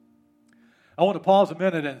I want to pause a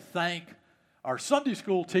minute and thank our Sunday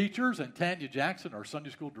school teachers and Tanya Jackson, our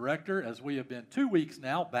Sunday school director, as we have been 2 weeks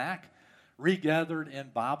now back regathered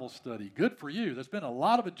in Bible study. Good for you. There's been a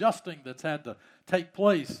lot of adjusting that's had to take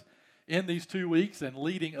place in these 2 weeks and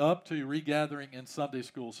leading up to regathering in Sunday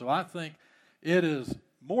school. So I think it is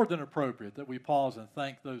more than appropriate that we pause and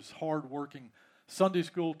thank those hardworking Sunday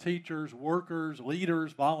school teachers, workers,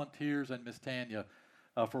 leaders, volunteers, and Miss Tanya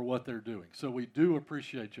for what they're doing. So we do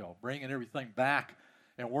appreciate y'all bringing everything back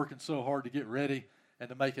and working so hard to get ready and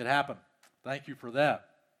to make it happen. Thank you for that.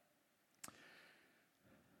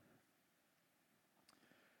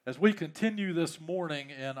 As we continue this morning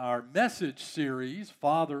in our message series,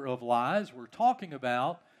 Father of Lies, we're talking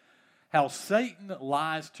about how Satan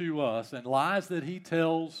lies to us and lies that he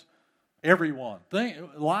tells everyone.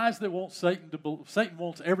 Lies that Satan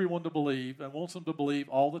wants everyone to believe and wants them to believe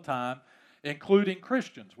all the time, including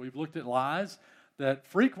Christians. We've looked at lies that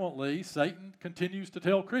frequently Satan continues to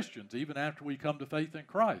tell Christians, even after we come to faith in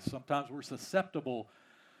Christ. Sometimes we're susceptible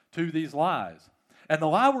to these lies. And the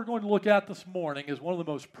lie we're going to look at this morning is one of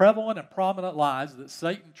the most prevalent and prominent lies that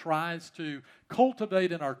Satan tries to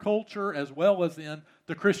cultivate in our culture as well as in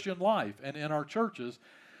the Christian life and in our churches.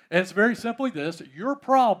 And it's very simply this: your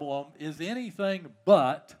problem is anything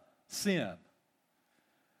but sin.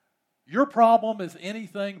 Your problem is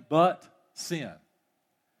anything but sin.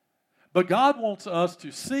 But God wants us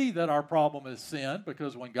to see that our problem is sin,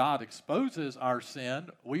 because when God exposes our sin,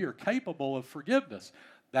 we are capable of forgiveness.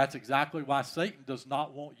 That's exactly why Satan does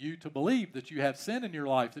not want you to believe that you have sin in your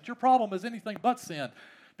life, that your problem is anything but sin,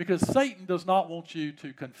 because Satan does not want you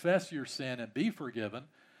to confess your sin and be forgiven,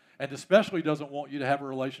 and especially doesn't want you to have a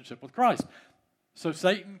relationship with Christ. So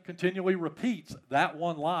Satan continually repeats that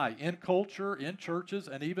one lie in culture, in churches,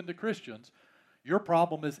 and even to Christians. Your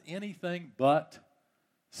problem is anything but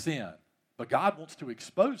sin. But God wants to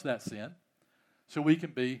expose that sin so we can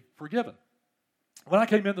be forgiven. When I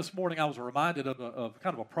came in this morning, I was reminded of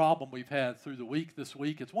kind of a problem we've had through the week this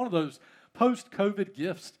week. It's one of those post-COVID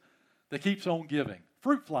gifts that keeps on giving.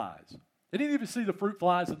 Fruit flies. Did any of you see the fruit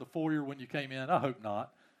flies in the foyer when you came in? I hope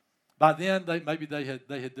not. By then, maybe they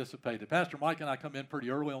had dissipated. Pastor Mike and I come in pretty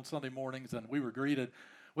early on Sunday mornings, and we were greeted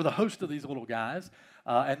with a host of these little guys,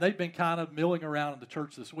 and they've been kind of milling around in the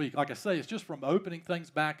church this week. Like I say, it's just from opening things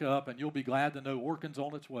back up, and you'll be glad to know Orkin's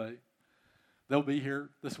on its way. They'll be here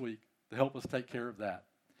this week to help us take care of that.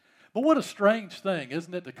 But what a strange thing,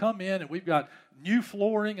 isn't it, to come in and we've got new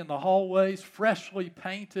flooring in the hallways, freshly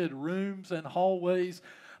painted rooms and hallways,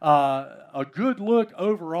 a good look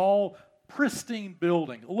overall, pristine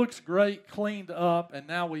building. It looks great, cleaned up, and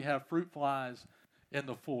now we have fruit flies in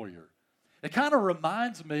the foyer. It kind of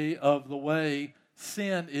reminds me of the way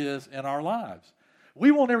sin is in our lives. We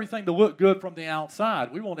want everything to look good from the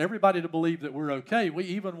outside. We want everybody to believe that we're okay. We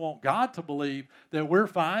even want God to believe that we're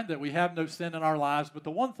fine, that we have no sin in our lives. But the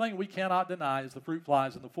one thing we cannot deny is the fruit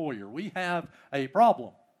flies in the foyer. We have a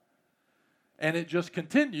problem. And it just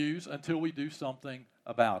continues until we do something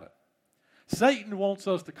about it. Satan wants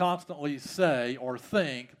us to constantly say or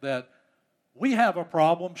think that we have a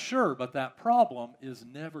problem, sure, but that problem is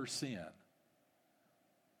never sin,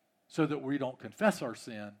 so that we don't confess our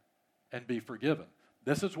sin and be forgiven.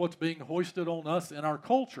 This is what's being hoisted on us in our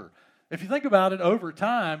culture. If you think about it, over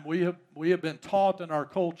time, we have been taught in our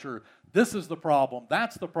culture, this is the problem,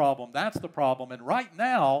 that's the problem, that's the problem. And right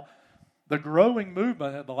now, the growing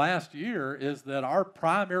movement in the last year is that our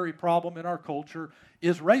primary problem in our culture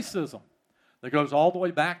is racism. That goes all the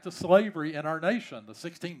way back to slavery in our nation. The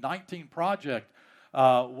 1619 Project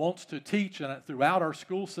wants to teach throughout our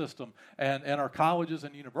school system and our colleges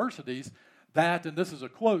and universities that, and this is a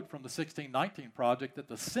quote from the 1619 Project, that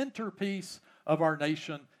the centerpiece of our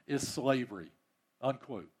nation is slavery,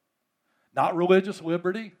 unquote. Not religious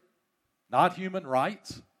liberty, not human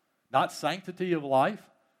rights, not sanctity of life,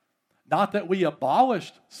 not that we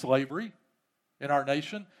abolished slavery in our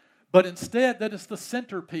nation, but instead that it's the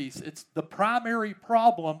centerpiece, it's the primary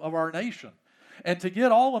problem of our nation. And to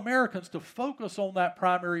get all Americans to focus on that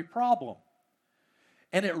primary problem.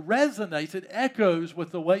 And it resonates, it echoes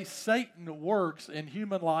with the way Satan works in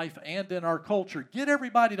human life and in our culture. Get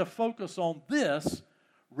everybody to focus on this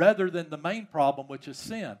rather than the main problem, which is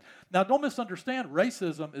sin. Now, don't misunderstand,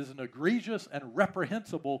 racism is an egregious and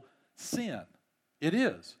reprehensible sin. It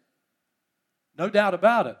is. No doubt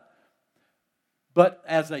about it. But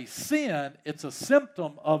as a sin, it's a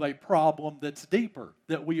symptom of a problem that's deeper,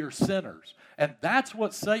 that we are sinners. And that's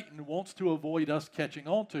what Satan wants to avoid us catching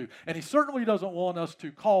on to. And he certainly doesn't want us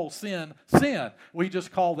to call sin, sin. We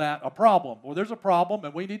just call that a problem. Well, there's a problem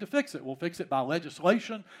and we need to fix it. We'll fix it by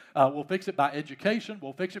legislation. We'll fix it by education.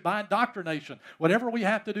 We'll fix it by indoctrination. Whatever we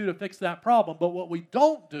have to do to fix that problem. But what we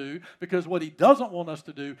don't do, because what he doesn't want us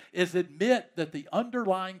to do, is admit that the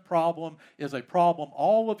underlying problem is a problem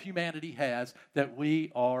all of humanity has, that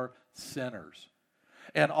we are sinners.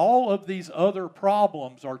 And all of these other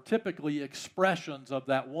problems are typically expressions of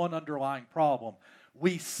that one underlying problem.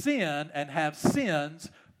 We sin and have sins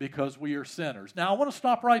because we are sinners. Now, I want to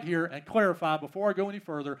stop right here and clarify before I go any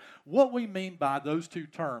further what we mean by those two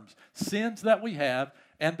terms, sins that we have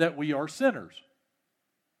and that we are sinners.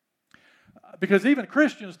 Because even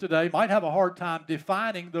Christians today might have a hard time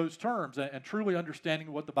defining those terms and truly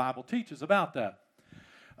understanding what the Bible teaches about that.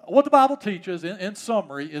 What the Bible teaches, in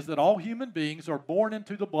summary, is that all human beings are born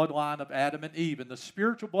into the bloodline of Adam and Eve. And the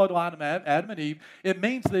spiritual bloodline of Adam and Eve, it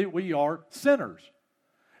means that we are sinners.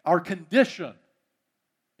 Our condition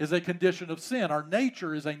is a condition of sin. Our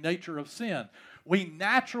nature is a nature of sin. We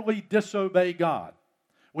naturally disobey God.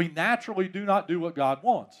 We naturally do not do what God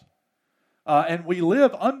wants. And we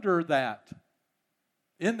live under that,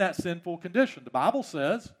 in that sinful condition. The Bible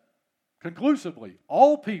says, conclusively,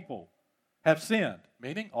 all people have sinned,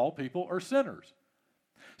 meaning all people are sinners.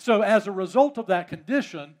 So as a result of that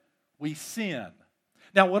condition, we sin.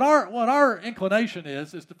 Now, what our inclination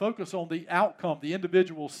is to focus on the outcome, the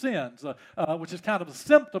individual sins, which is kind of a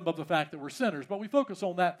symptom of the fact that we're sinners, but we focus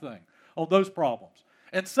on that thing, on those problems.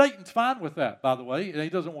 And Satan's fine with that, by the way. He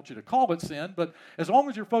doesn't want you to call it sin, but as long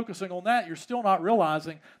as you're focusing on that, you're still not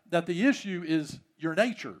realizing that the issue is your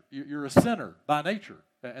nature. You're a sinner by nature,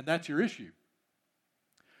 and that's your issue.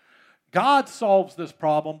 God solves this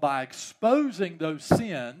problem by exposing those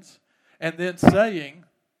sins and then saying,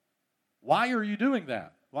 why are you doing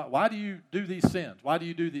that? Why do you do these sins? Why do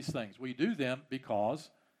you do these things? We do them because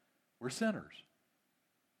we're sinners.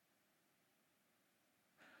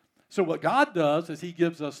 So what God does is He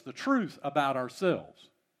gives us the truth about ourselves.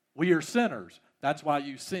 We are sinners. That's why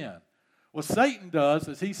you sin. What Satan does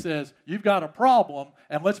is he says, you've got a problem,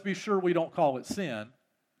 and let's be sure we don't call it sin.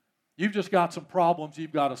 You've just got some problems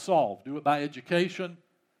you've got to solve. Do it by education,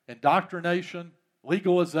 indoctrination,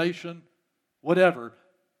 legalization, whatever.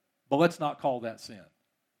 But let's not call that sin.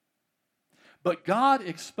 But God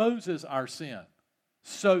exposes our sin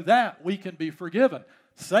so that we can be forgiven.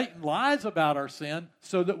 Satan lies about our sin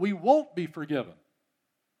so that we won't be forgiven.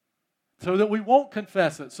 So that we won't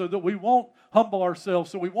confess it. So that we won't humble ourselves.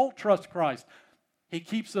 So we won't trust Christ. He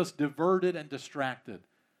keeps us diverted and distracted.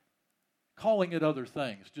 Calling it other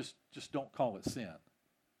things. Just don't call it sin.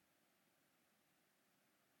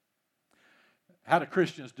 How do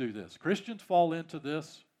Christians do this? Christians fall into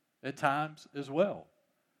this at times as well.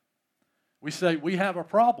 We say, we have a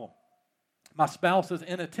problem. My spouse is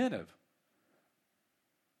inattentive.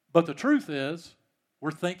 But the truth is,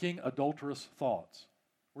 we're thinking adulterous thoughts.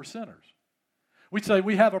 We're sinners. We say,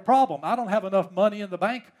 we have a problem. I don't have enough money in the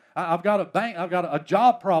bank. I've got a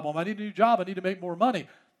job problem. I need a new job. I need to make more money.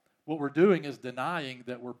 What we're doing is denying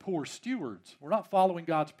that we're poor stewards. We're not following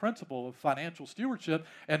God's principle of financial stewardship.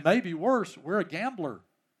 And maybe worse, we're a gambler.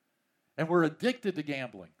 And we're addicted to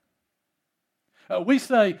gambling. We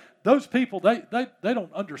say, those people, they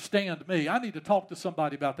don't understand me. I need to talk to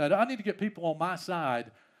somebody about that. I need to get people on my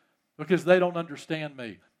side because they don't understand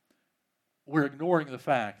me. We're ignoring the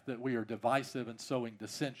fact that we are divisive and sowing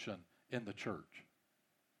dissension in the church.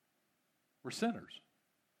 We're sinners.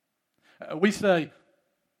 We say,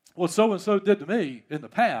 well, so-and-so did to me in the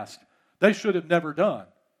past. They should have never done.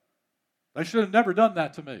 They should have never done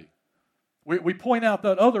that to me. We point out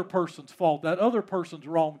that other person's fault, that other person's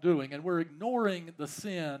wrongdoing, and we're ignoring the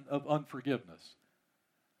sin of unforgiveness.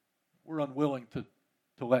 We're unwilling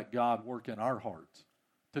to let God work in our hearts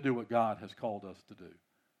to do what God has called us to do.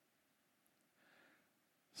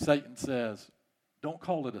 Satan says, don't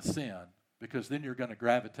call it a sin, because then you're going to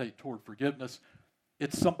gravitate toward forgiveness.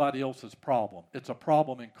 It's somebody else's problem. It's a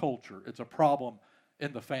problem in culture. It's a problem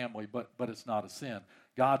in the family, but it's not a sin.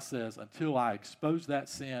 God says, until I expose that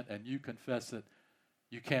sin and you confess it,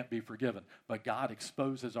 you can't be forgiven. But God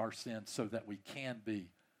exposes our sins so that we can be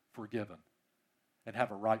forgiven and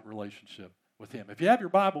have a right relationship with Him. If you have your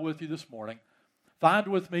Bible with you this morning, find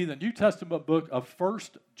with me the New Testament book of 1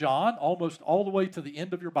 John, almost all the way to the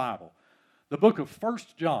end of your Bible. The book of 1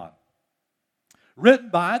 John. Written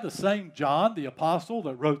by the same John, the apostle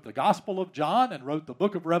that wrote the Gospel of John and wrote the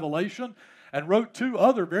book of Revelation and wrote two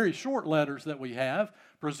other very short letters that we have,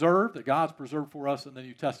 preserved, that God's preserved for us in the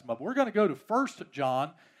New Testament. But we're going to go to 1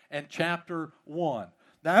 John and chapter 1.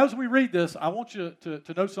 Now, as we read this, I want you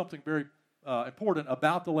to know something very important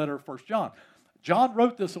about the letter of 1 John. John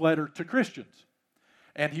wrote this letter to Christians,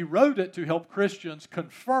 and he wrote it to help Christians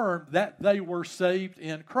confirm that they were saved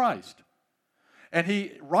in Christ. And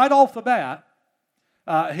he, right off the bat,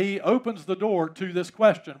 he opens the door to this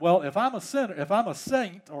question. Well, if I'm a sinner, if I'm a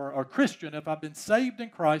saint or a Christian, if I've been saved in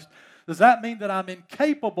Christ, does that mean that I'm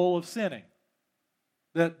incapable of sinning?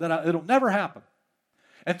 It'll never happen?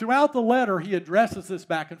 And throughout the letter, he addresses this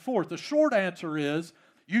back and forth. The short answer is,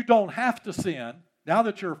 you don't have to sin. Now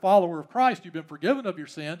that you're a follower of Christ, you've been forgiven of your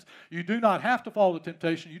sins. You do not have to fall to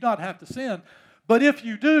temptation. You do not have to sin. But if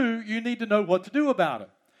you do, you need to know what to do about it.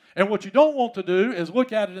 And what you don't want to do is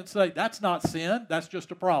look at it and say, that's not sin, that's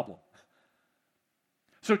just a problem.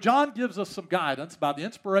 So John gives us some guidance by the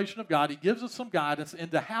inspiration of God. He gives us some guidance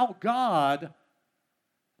into how God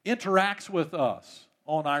interacts with us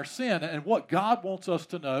on our sin and what God wants us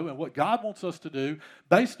to know and what God wants us to do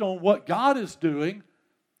based on what God is doing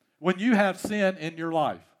when you have sin in your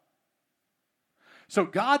life. So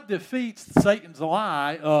God defeats Satan's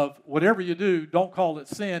lie of whatever you do, don't call it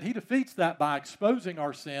sin. He defeats that by exposing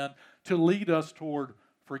our sin to lead us toward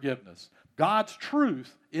forgiveness. God's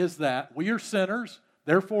truth is that we are sinners,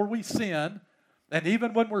 therefore we sin, and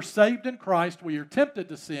even when we're saved in Christ, we are tempted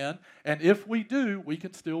to sin, and if we do, we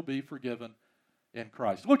can still be forgiven in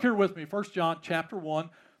Christ. Look here with me, 1 John chapter 1.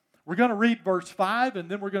 We're going to read verse 5, and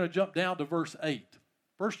then we're going to jump down to verse 8.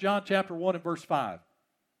 1 John chapter 1 and verse 5.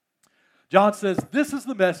 John says, this is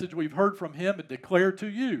the message we've heard from him and declare to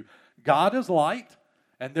you. God is light,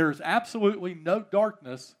 and there is absolutely no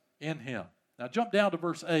darkness in him. Now jump down to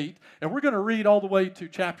verse 8, and we're going to read all the way to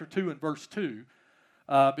chapter 2 and verse 2,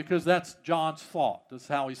 because that's John's thought. That's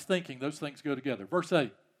how he's thinking. Those things go together. Verse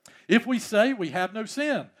 8, if we say we have no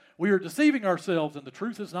sin, we are deceiving ourselves, and the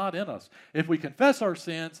truth is not in us. If we confess our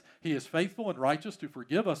sins, he is faithful and righteous to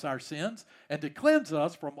forgive us our sins and to cleanse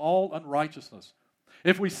us from all unrighteousness.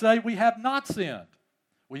 If we say we have not sinned,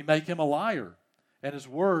 we make him a liar, and his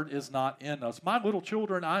word is not in us. My little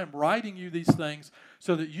children, I am writing you these things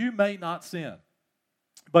so that you may not sin.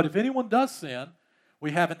 But if anyone does sin,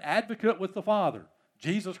 we have an advocate with the Father,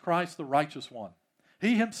 Jesus Christ, the righteous one.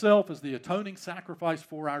 He himself is the atoning sacrifice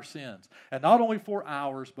for our sins, and not only for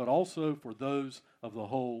ours, but also for those of the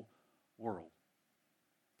whole world.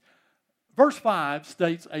 Verse 5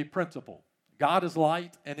 states a principle. God is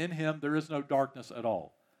light, and in him there is no darkness at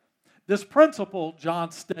all. This principle,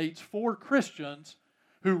 John states for Christians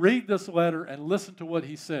who read this letter and listen to what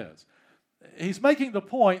he says. He's making the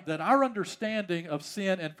point that our understanding of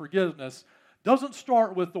sin and forgiveness doesn't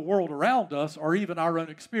start with the world around us or even our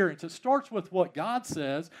own experience. It starts with what God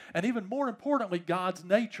says, and even more importantly, God's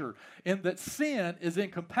nature, in that sin is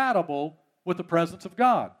incompatible with the presence of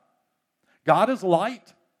God. God is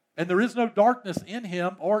light, and there is no darkness in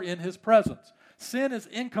him or in his presence. Sin is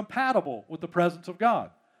incompatible with the presence of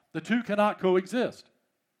God. The two cannot coexist.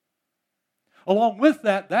 Along with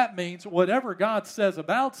that, that means whatever God says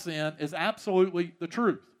about sin is absolutely the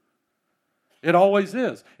truth. It always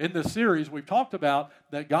is. In this series, we've talked about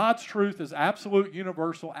that God's truth is absolute,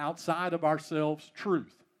 universal, outside of ourselves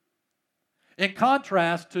truth. In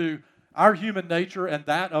contrast to our human nature and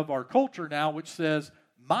that of our culture now, which says,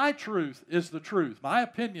 my truth is the truth. My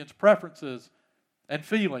opinions, preferences, and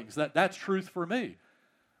feelings, that's truth for me.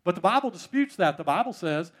 But the Bible disputes that. The Bible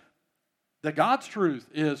says that God's truth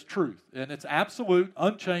is truth, and it's absolute,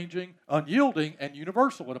 unchanging, unyielding, and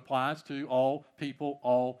universal. It applies to all people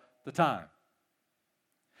all the time.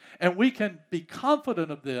 And we can be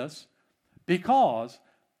confident of this because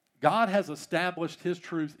God has established his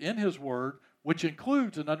truth in his word, which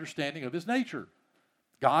includes an understanding of his nature.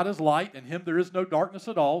 God is light, in him there is no darkness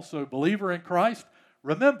at all. So, believer in Christ,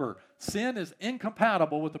 remember, sin is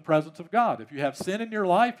incompatible with the presence of God. If you have sin in your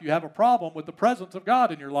life, you have a problem with the presence of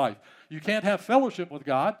God in your life. You can't have fellowship with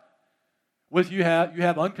God with you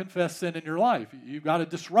have unconfessed sin in your life. You've got a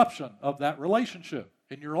disruption of that relationship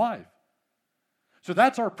in your life. So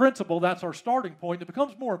that's our principle, that's our starting point. It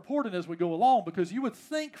becomes more important as we go along because you would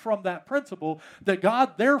think from that principle that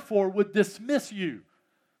God therefore would dismiss you.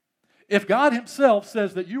 If God himself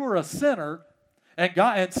says that you are a sinner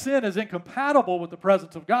and sin is incompatible with the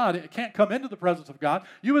presence of God, it can't come into the presence of God,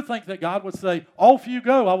 you would think that God would say, off you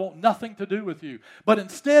go, I want nothing to do with you. But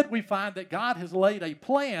instead we find that God has laid a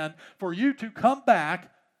plan for you to come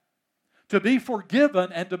back, to be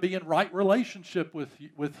forgiven, and to be in right relationship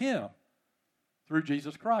with him through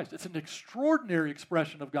Jesus Christ. It's an extraordinary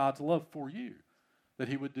expression of God's love for you that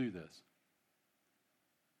he would do this.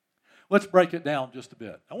 Let's break it down just a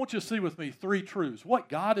bit. I want you to see with me three truths: what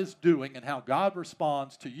God is doing and how God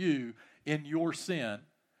responds to you in your sin,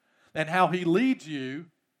 and how He leads you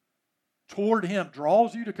toward Him,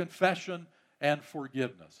 draws you to confession and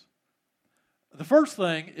forgiveness. The first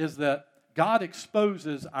thing is that God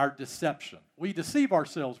exposes our deception. We deceive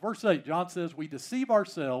ourselves. Verse 8, John says, we deceive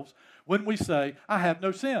ourselves when we say, I have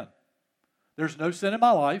no sin. There's no sin in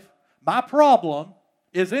my life. My problem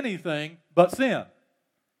is anything but sin.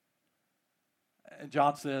 And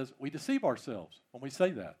John says, we deceive ourselves when we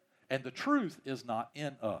say that. And the truth is not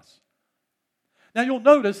in us. Now you'll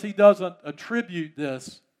notice he doesn't attribute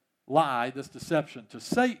this lie, this deception, to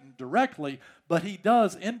Satan directly, but he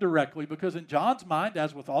does indirectly, because in John's mind,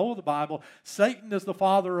 as with all of the Bible, Satan is the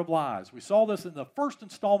father of lies. We saw this in the first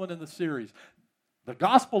installment in the series, the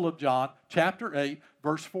Gospel of John, chapter 8,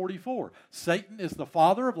 verse 44. Satan is the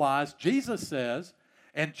father of lies, Jesus says,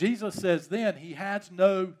 and Jesus says then he has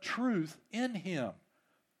no truth in him.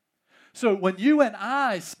 So when you and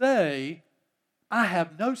I say, I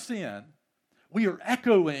have no sin, we are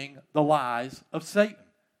echoing the lies of Satan.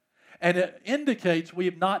 And it indicates we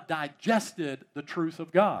have not digested the truth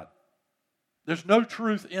of God. There's no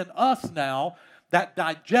truth in us now. That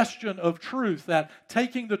digestion of truth, that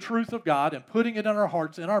taking the truth of God and putting it in our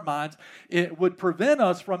hearts, in our minds, it would prevent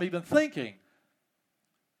us from even thinking,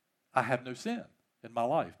 I have no sin in my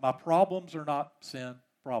life. My problems are not sin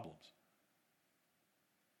problems.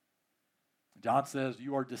 John says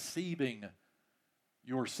you are deceiving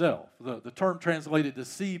yourself. The term translated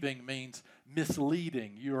deceiving means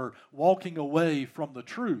misleading. You're walking away from the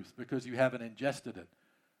truth because you haven't ingested it.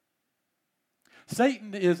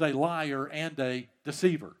 Satan is a liar and a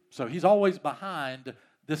deceiver. So he's always behind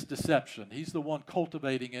this deception. He's the one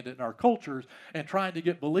cultivating it in our cultures and trying to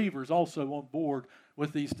get believers also on board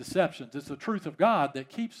with these deceptions. It's the truth of God that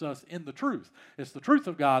keeps us in the truth. It's the truth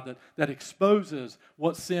of God that exposes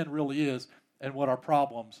what sin really is and what our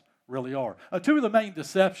problems really are. Two of the main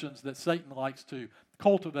deceptions that Satan likes to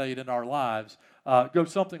cultivate in our lives go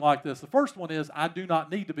something like this. The first one is, I do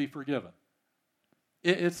not need to be forgiven.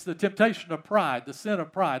 It's the temptation of pride, the sin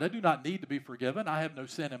of pride. I do not need to be forgiven. I have no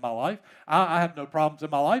sin in my life. I have no problems in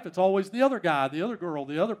my life. It's always the other guy, the other girl,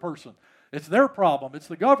 the other person. It's their problem. It's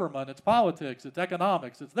the government. It's politics. It's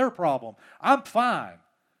economics. It's their problem. I'm fine.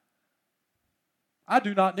 I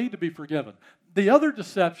do not need to be forgiven. The other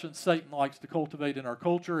deception Satan likes to cultivate in our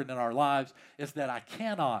culture and in our lives is that I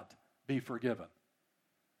cannot be forgiven.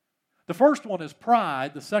 The first one is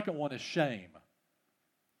pride. The second one is shame.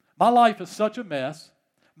 My life is such a mess.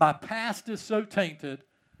 My past is so tainted.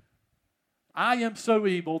 I am so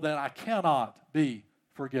evil that I cannot be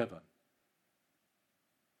forgiven.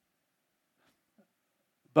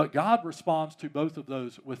 But God responds to both of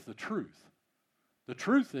those with the truth. The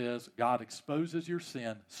truth is God exposes your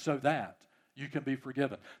sin so that you can be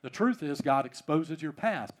forgiven. The truth is God exposes your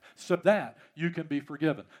past so that you can be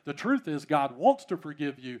forgiven. The truth is God wants to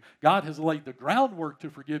forgive you. God has laid the groundwork to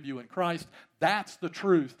forgive you in Christ. That's the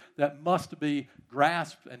truth that must be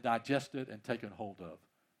grasped and digested and taken hold of.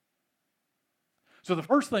 So the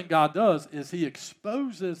first thing God does is He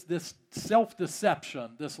exposes this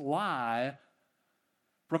self-deception, this lie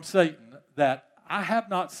from Satan that I have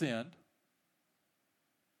not sinned.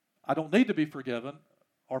 I don't need to be forgiven.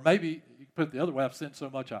 Or maybe, you can put it the other way, I've sinned so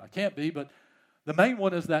much I can't be, but the main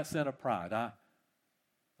one is that sin of pride.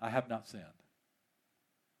 I have not sinned.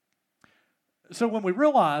 So when we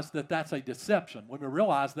realize that that's a deception, when we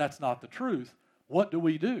realize that's not the truth, what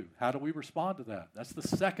do? How do we respond to that? That's the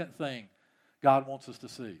second thing God wants us to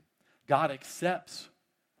see. God accepts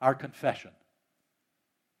our confession.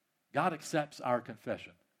 God accepts our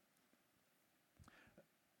confession.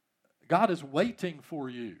 God is waiting for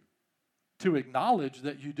you to acknowledge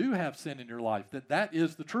that you do have sin in your life, that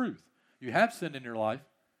is the truth. You have sin in your life.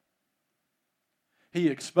 He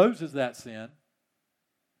exposes that sin,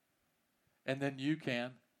 and then you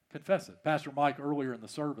can confess it. Pastor Mike, earlier in the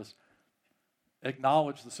service,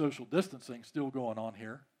 acknowledged the social distancing still going on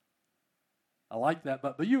here. I like that,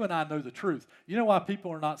 but you and I know the truth. You know why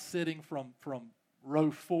people are not sitting from row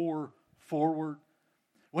 4 forward?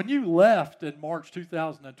 When you left in March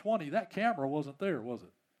 2020, that camera wasn't there, was it?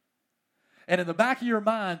 And in the back of your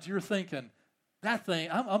minds, you're thinking, that thing,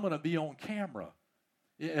 I'm going to be on camera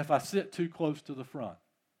if I sit too close to the front.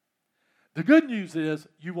 The good news is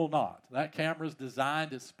you will not. That camera is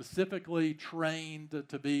designed, it's specifically trained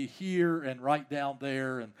to be here and right down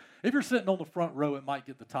there. And if you're sitting on the front row, it might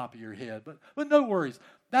get the top of your head. But no worries.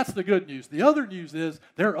 That's the good news. The other news is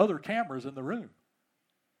there are other cameras in the room.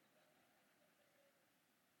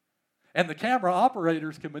 And the camera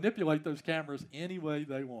operators can manipulate those cameras any way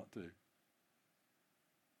they want to.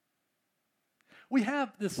 we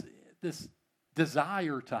have this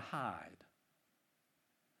desire to hide,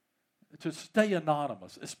 to stay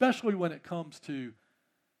anonymous, especially when it comes to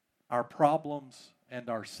our problems and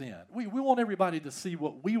our sin. We want everybody to see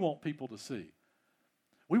what we want people to see.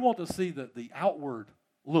 We want to see the outward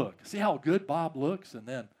look. See how good Bob looks, and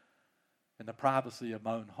then in the privacy of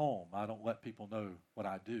my own home, I don't let people know what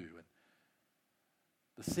I do. And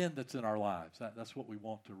the sin that's in our lives, that's what we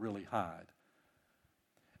want to really hide.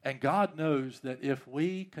 And God knows that if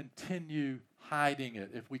we continue hiding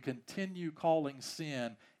it, if we continue calling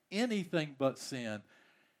sin anything but sin,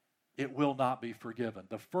 it will not be forgiven.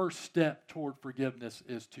 The first step toward forgiveness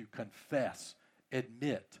is to confess,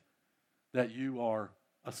 admit that you are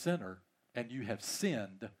a sinner and you have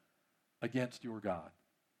sinned against your God.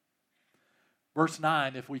 Verse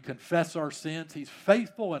 9, if we confess our sins, He's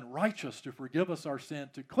faithful and righteous to forgive us our sin,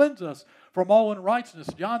 to cleanse us from all unrighteousness.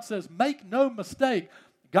 John says, make no mistake,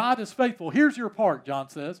 God is faithful. Here's your part, John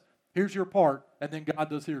says. Here's your part, and then God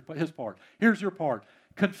does His part. Here's your part.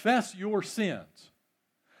 Confess your sins.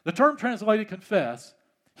 The term translated confess,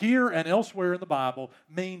 here and elsewhere in the Bible,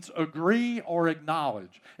 means agree or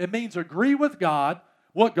acknowledge. It means agree with God,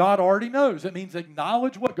 what God already knows. It means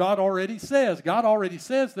acknowledge what God already says. God already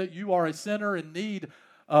says that you are a sinner in need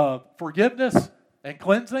of forgiveness and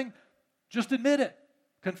cleansing. Just admit it.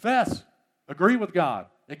 Confess. Agree with God.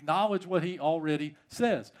 Acknowledge what He already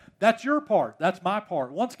says. That's your part. That's my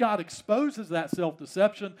part. Once God exposes that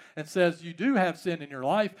self-deception and says you do have sin in your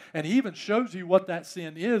life, and He even shows you what that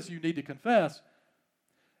sin is you need to confess,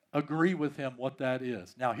 agree with Him what that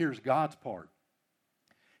is. Now here's God's part.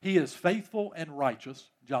 He is faithful and righteous,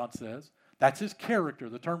 John says. That's His character.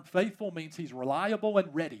 The term faithful means He's reliable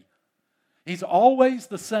and ready. He's always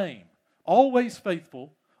the same, always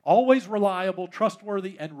faithful, always reliable,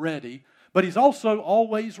 trustworthy, and ready. But He's also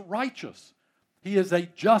always righteous. He is a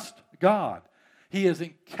just God. He is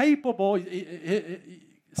incapable,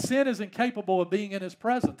 sin is incapable of being in His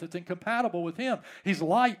presence. It's incompatible with Him. He's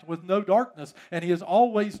light with no darkness, and He is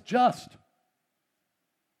always just.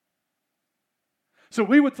 So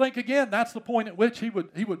we would think, again, that's the point at which he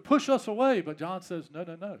would push us away. But John says, no,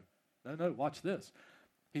 watch this.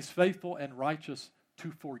 He's faithful and righteous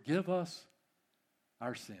to forgive us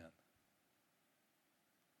our sin.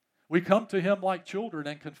 We come to Him like children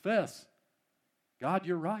and confess, God,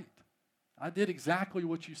 you're right. I did exactly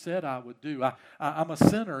what you said I would do. I'm a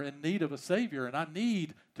sinner in need of a Savior, and I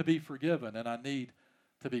need to be forgiven, and I need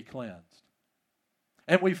to be cleansed.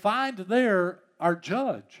 And we find there our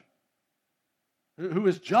judge, who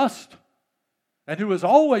is just and who is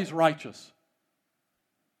always righteous.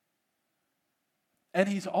 And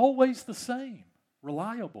He's always the same,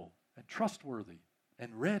 reliable and trustworthy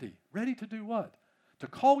and ready. Ready to do what? To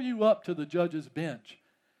call you up to the judge's bench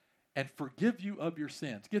and forgive you of your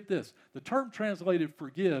sins. Get this, the term translated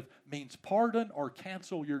forgive means pardon or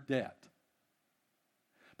cancel your debt.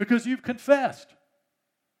 Because you've confessed.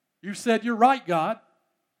 You've said, you're right, God.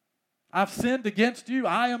 I've sinned against you.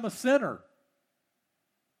 I am a sinner.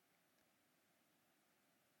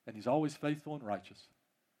 And He's always faithful and righteous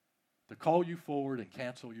to call you forward and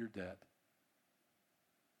cancel your debt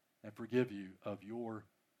and forgive you of your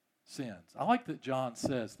sins. I like that John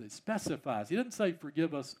says, that specifies. He doesn't say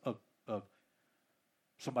forgive us of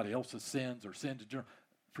somebody else's sins or sins in general.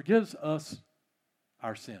 Forgives us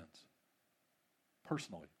our sins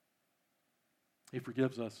personally. He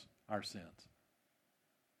forgives us our sins.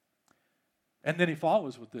 And then He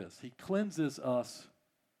follows with this. He cleanses us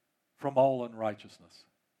from all unrighteousness.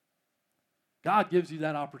 God gives you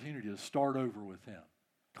that opportunity to start over with Him.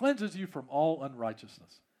 Cleanses you from all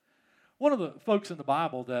unrighteousness. One of the folks in the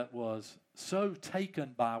Bible that was so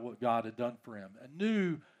taken by what God had done for him and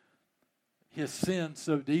knew his sin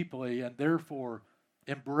so deeply and therefore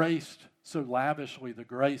embraced so lavishly the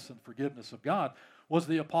grace and forgiveness of God was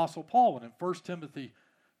the Apostle Paul. And in 1 Timothy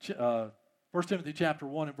chapter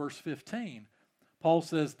 1 and verse 15, Paul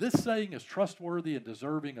says, this saying is trustworthy and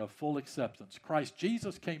deserving of full acceptance. Christ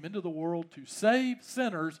Jesus came into the world to save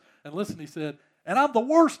sinners. And listen, he said, and I'm the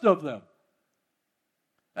worst of them.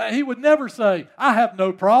 He would never say, I have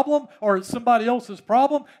no problem, or it's somebody else's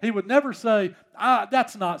problem. He would never say,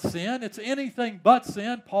 that's not sin. It's anything but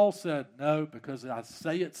sin. Paul said, no, because I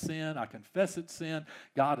say it's sin. I confess it's sin.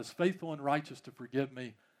 God is faithful and righteous to forgive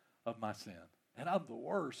me of my sin. And I'm the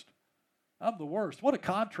worst. I'm the worst. What a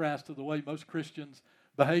contrast to the way most Christians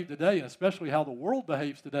behave today, and especially how the world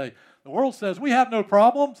behaves today. The world says, we have no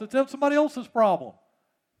problems. It's somebody else's problem.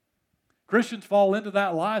 Christians fall into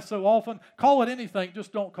that lie so often. Call it anything,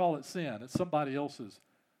 just don't call it sin. It's somebody else's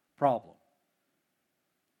problem.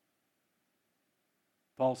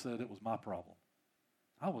 Paul said it was my problem.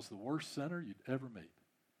 I was the worst sinner you'd ever meet.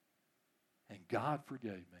 And God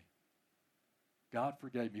forgave me. God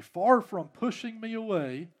forgave me. Far from pushing me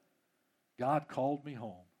away, God called me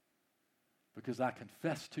home because I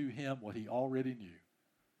confessed to him what he already knew.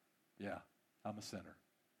 Yeah, I'm a sinner.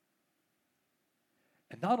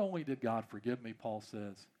 And not only did God forgive me, Paul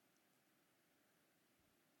says,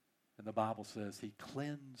 and the Bible says he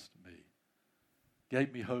cleansed me,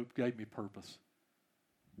 gave me hope, gave me purpose,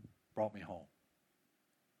 brought me home.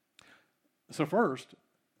 So first,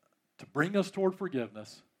 to bring us toward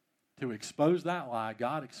forgiveness, to expose that lie,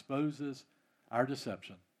 God exposes our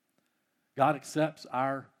deception. God accepts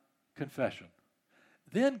our confession.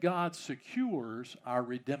 Then God secures our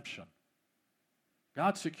redemption.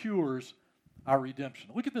 God secures our redemption.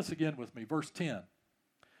 Look at this again with me, verse 10.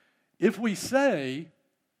 If we say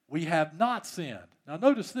we have not sinned. Now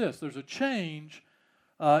notice this, there's a change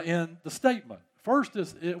in the statement. First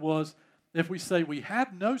it was if we say we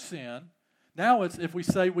have no sin. Now it's if we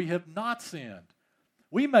say we have not sinned.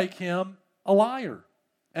 We make him a liar.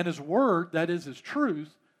 And his word, that is his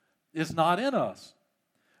truth, is not in us.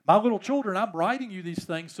 My little children, I'm writing you these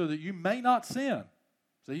things so that you may not sin.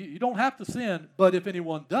 So you don't have to sin, but if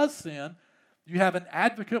anyone does sin, you have an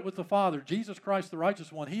advocate with the Father, Jesus Christ the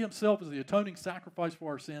righteous one. He himself is the atoning sacrifice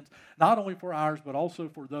for our sins, not only for ours, but also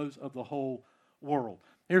for those of the whole world.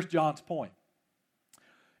 Here's John's point.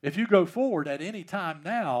 If you go forward at any time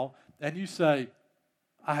now and you say,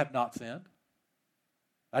 I have not sinned,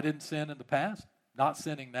 I didn't sin in the past, not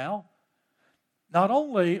sinning now, not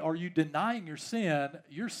only are you denying your sin,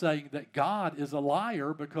 you're saying that God is a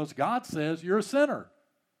liar because God says you're a sinner.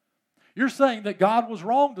 You're saying that God was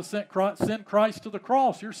wrong to send Christ to the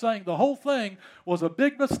cross. You're saying the whole thing was a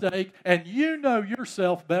big mistake, and you know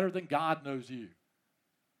yourself better than God knows you.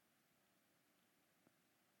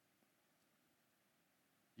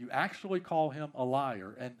 You actually call him a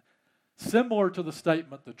liar. And similar to the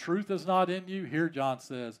statement, the truth is not in you, here John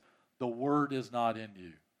says, the word is not in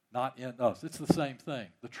you, not in us. It's the same thing.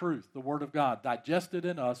 The truth, the word of God, digested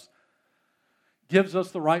in us, gives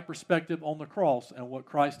us the right perspective on the cross and what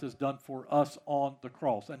Christ has done for us on the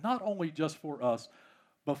cross. And not only just for us,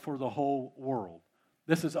 but for the whole world.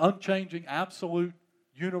 This is unchanging, absolute,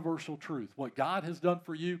 universal truth. What God has done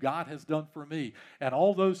for you, God has done for me. And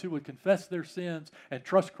all those who would confess their sins and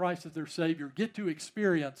trust Christ as their Savior get to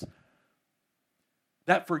experience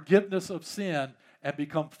that forgiveness of sin and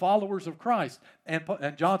become followers of Christ. And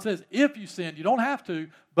John says, if you sin, you don't have to,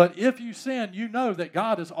 but if you sin, you know that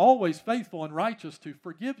God is always faithful and righteous to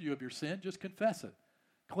forgive you of your sin. Just confess it.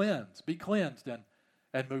 Cleanse. Be cleansed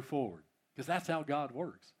and move forward. Because that's how God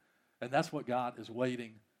works. And that's what God is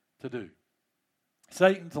waiting to do.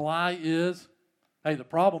 Satan's lie is, hey, the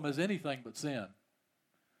problem is anything but sin.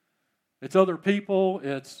 It's other people.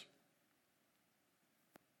 It's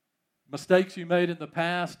mistakes you made in the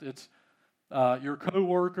past. It's your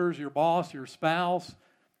coworkers, your boss, your spouse.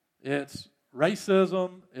 It's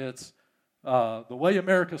racism. It's the way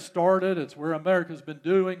America started. It's where America's been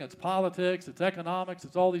doing. It's politics. It's economics.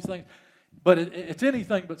 It's all these things. But it's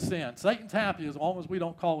anything but sin. Satan's happy as long as we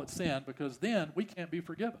don't call it sin, because then we can't be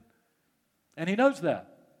forgiven. And he knows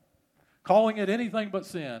that. Calling it anything but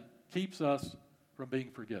sin keeps us from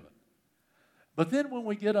being forgiven. But then when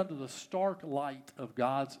we get under the stark light of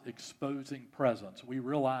God's exposing presence, we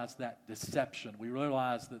realize that deception. We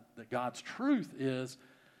realize that God's truth is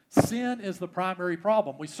sin is the primary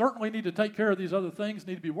problem. We certainly need to take care of these other things,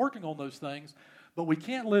 need to be working on those things, but we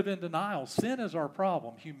can't live in denial. Sin is our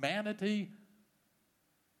problem. Humanity,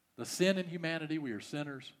 the sin in humanity, we are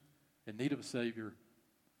sinners in need of a Savior.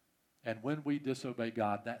 And when we disobey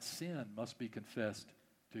God, that sin must be confessed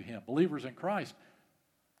to Him. Believers in Christ,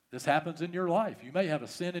 this happens in your life. You may have a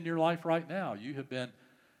sin in your life right now. You have been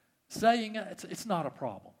saying it's not a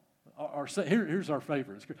problem. Here's our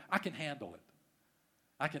favorite. I can handle it.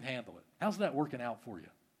 I can handle it. How's that working out for you?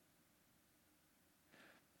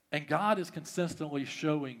 And God is consistently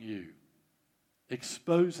showing you,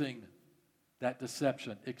 exposing that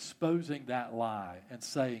deception, exposing that lie, and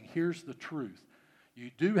saying, here's the truth.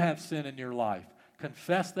 You do have sin in your life.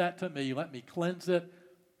 Confess that to me. Let me cleanse it.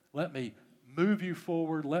 Let me move you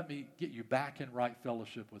forward. Let me get you back in right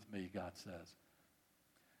fellowship with me, God says.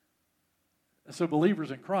 And so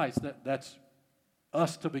believers in Christ, that's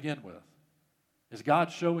us to begin with. Is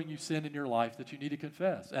God showing you sin in your life that you need to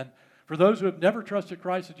confess? And for those who have never trusted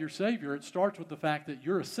Christ as your Savior, it starts with the fact that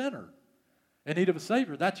you're a sinner in need of a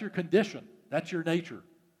Savior. That's your condition. That's your nature.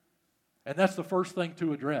 And that's the first thing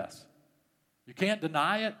to address. You can't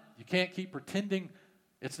deny it. You can't keep pretending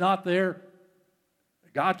it's not there.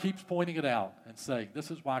 God keeps pointing it out and saying,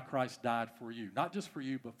 this is why Christ died for you. Not just for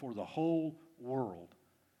you, but for the whole world.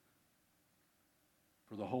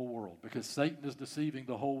 for the whole world, because Satan is deceiving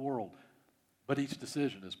the whole world. But each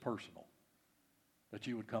decision is personal. That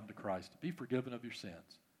you would come to Christ, be forgiven of your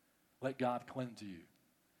sins. Let God cleanse you,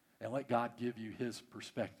 and let God give you his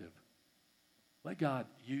perspective. Let God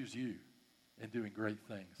use you in doing great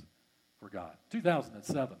things for God.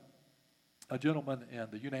 2007, a gentleman in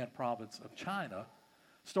the Yunnan province of China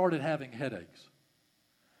started having headaches.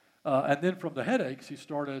 And then from the headaches, he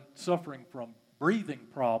started suffering from breathing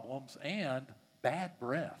problems and bad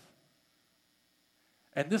breath.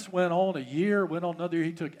 And this went on a year, went on another year.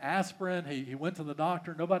 He took aspirin. He went to the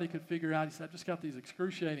doctor. Nobody could figure out. He said, I've just got these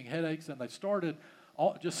excruciating headaches, and they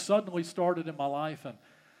just suddenly started in my life.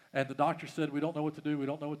 And the doctor said, we don't know what to do. We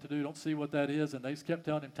don't know what to do. Don't see what that is. And they just kept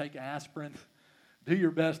telling him, take aspirin. Do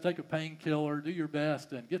your best. Take a painkiller. Do your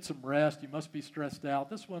best and get some rest. You must be stressed out.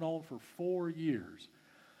 This went on for 4 years.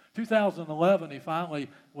 2011, he finally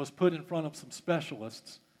was put in front of some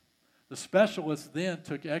specialists. The specialists then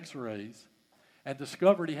took x-rays and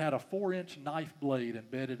discovered he had a 4-inch knife blade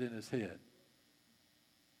embedded in his head.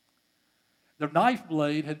 The knife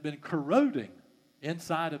blade had been corroding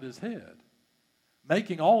inside of his head,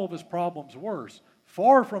 making all of his problems worse.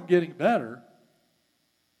 Far from getting better,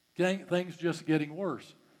 things just getting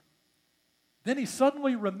worse. Then he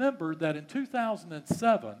suddenly remembered that in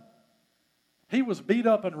 2007, he was beat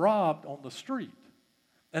up and robbed on the street.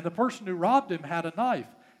 And the person who robbed him had a knife.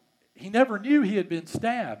 He never knew he had been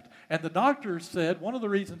stabbed. And the doctors said one of the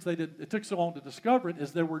reasons it took so long to discover it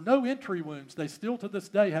is there were no entry wounds. They still to this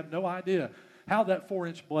day have no idea how that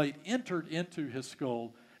 4-inch blade entered into his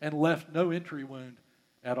skull and left no entry wound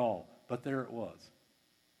at all. But there it was.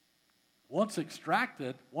 Once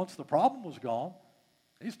extracted, once the problem was gone,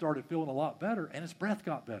 he started feeling a lot better and his breath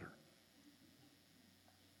got better.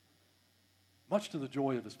 Much to the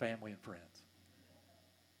joy of his family and friends.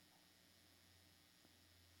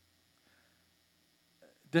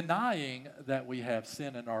 Denying that we have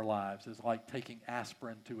sin in our lives is like taking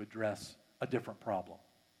aspirin to address a different problem.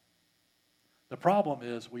 The problem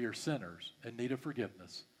is we are sinners in need of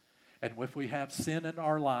forgiveness. And if we have sin in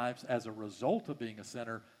our lives as a result of being a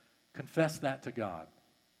sinner, confess that to God.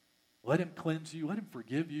 Let him cleanse you. Let him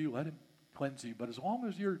forgive you. Let him cleanse you. But as long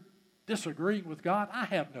as you're disagreeing with God, I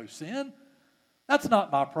have no sin. That's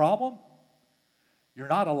not my problem. You're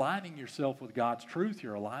not aligning yourself with God's truth.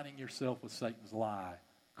 You're aligning yourself with Satan's lie.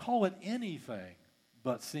 Call it anything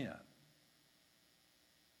but sin.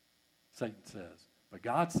 Satan says. But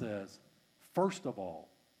God says, first of all,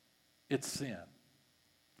 it's sin.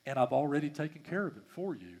 And I've already taken care of it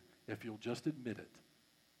for you if you'll just admit it.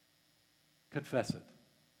 Confess it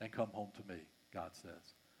and come home to me, God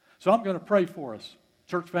says. So I'm going to pray for us,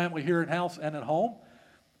 church family here in house and at home.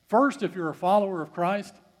 First, if you're a follower of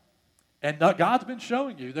Christ, and God's been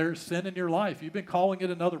showing you there's sin in your life. You've been calling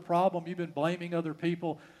it another problem. You've been blaming other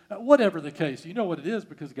people. Whatever the case, you know what it is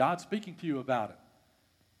because God's speaking to you about it.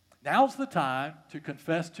 Now's the time to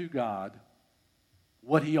confess to God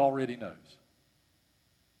what he already knows.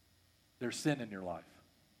 There's sin in your life.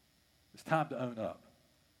 It's time to own up.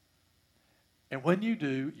 And when you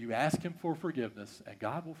do, you ask him for forgiveness, and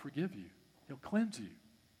God will forgive you. He'll cleanse you.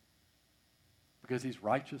 Because he's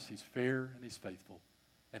righteous, he's fair, and he's faithful.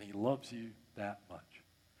 And he loves you that much.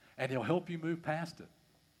 And he'll help you move past it.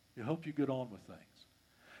 He'll help you get on with things.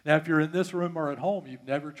 Now, if you're in this room or at home, you've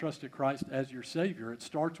never trusted Christ as your Savior, it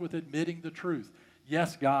starts with admitting the truth.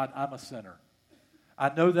 Yes, God, I'm a sinner. I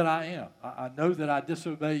know that I am. I know that I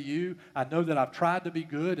disobey you. I know that I've tried to be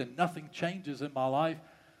good and nothing changes in my life.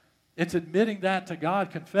 It's admitting that to God,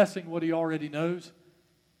 confessing what he already knows,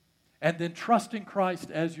 and then trusting Christ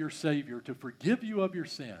as your Savior to forgive you of your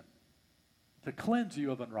sin, to cleanse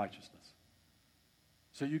you of unrighteousness,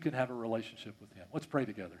 so you can have a relationship with him. Let's pray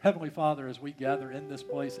together. Heavenly Father, as we gather in this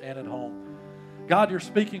place and at home, God, you're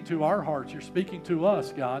speaking to our hearts. You're speaking to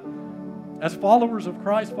us, God. As followers of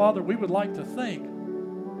Christ, Father, we would like to think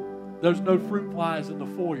there's no fruit flies in the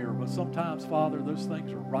foyer, but sometimes, Father, those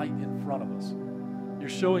things are right in front of us. You're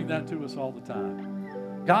showing that to us all the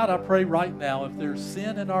time. God, I pray right now, if there's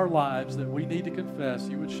sin in our lives that we need to confess,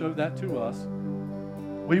 you would show that to us.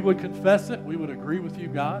 We would confess it. We would agree with you,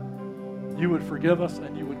 God. You would forgive us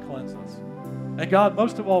and you would cleanse us. And God,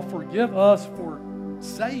 most of all, forgive us for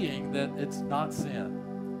saying that it's not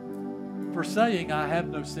sin. For saying I have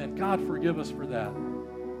no sin. God, forgive us for that.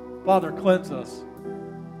 Father, cleanse us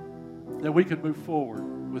that we can move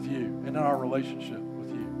forward with you and in our relationship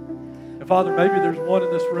with you. And Father, maybe there's one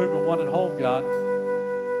in this room and one at home, God,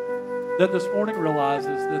 that this morning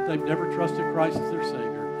realizes that they've never trusted Christ as their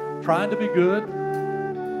Savior. Trying to be good,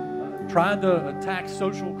 trying to attack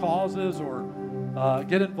social causes or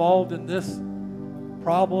get involved in this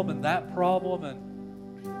problem and that problem, and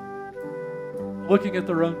looking at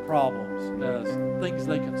their own problems as things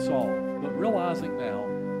they can solve, but realizing now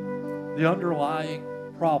the underlying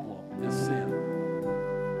problem is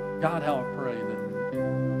sin. God, how I pray that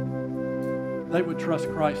they would trust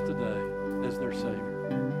Christ today as their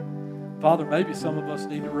Savior. Father, maybe some of us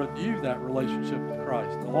need to renew that relationship with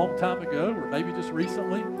Christ. A long time ago, or maybe just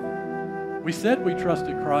recently, we said we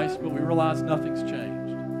trusted Christ, but we realized nothing's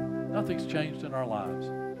changed. Nothing's changed in our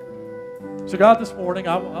lives. So God, this morning,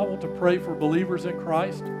 I want to pray for believers in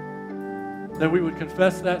Christ, that we would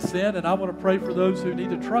confess that sin, and I want to pray for those who need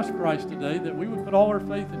to trust Christ today, that we would put all our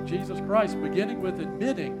faith in Jesus Christ, beginning with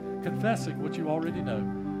admitting, confessing what you already know,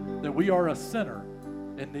 that we are a sinner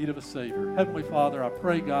in need of a Savior. Heavenly Father, I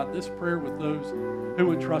pray, God, this prayer with those who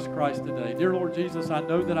would trust Christ today. Dear Lord Jesus, I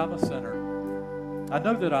know that I'm a sinner. I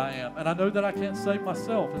know that I am, and I know that I can't save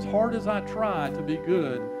myself. As hard as I try to be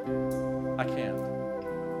good, I can't.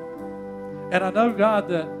 And I know, God,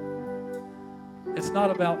 that it's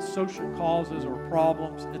not about social causes or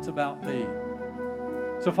problems. It's about me.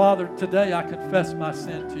 So, Father, today I confess my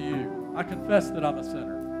sin to you. I confess that I'm a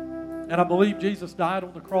sinner. And I believe Jesus died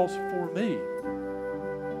on the cross for me.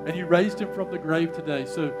 And you raised him from the grave today.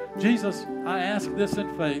 So, Jesus, I ask this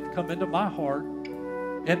in faith. Come into my heart,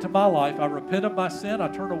 into my life. I repent of my sin. I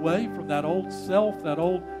turn away from that old self,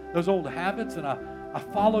 those old habits, and I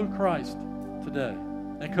follow Christ today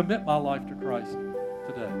and commit my life to Christ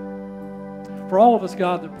today. For all of us,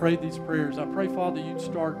 God, that prayed these prayers, I pray, Father, you'd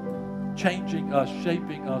start changing us,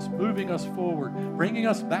 shaping us, moving us forward, bringing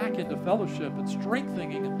us back into fellowship and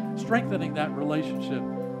strengthening that relationship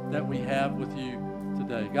that we have with you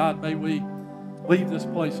today. God, may we leave this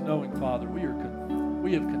place knowing, Father,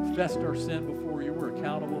 we have confessed our sin before you, we're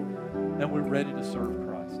accountable, and we're ready to serve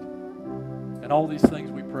Christ. And all these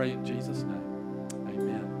things we pray in Jesus' name.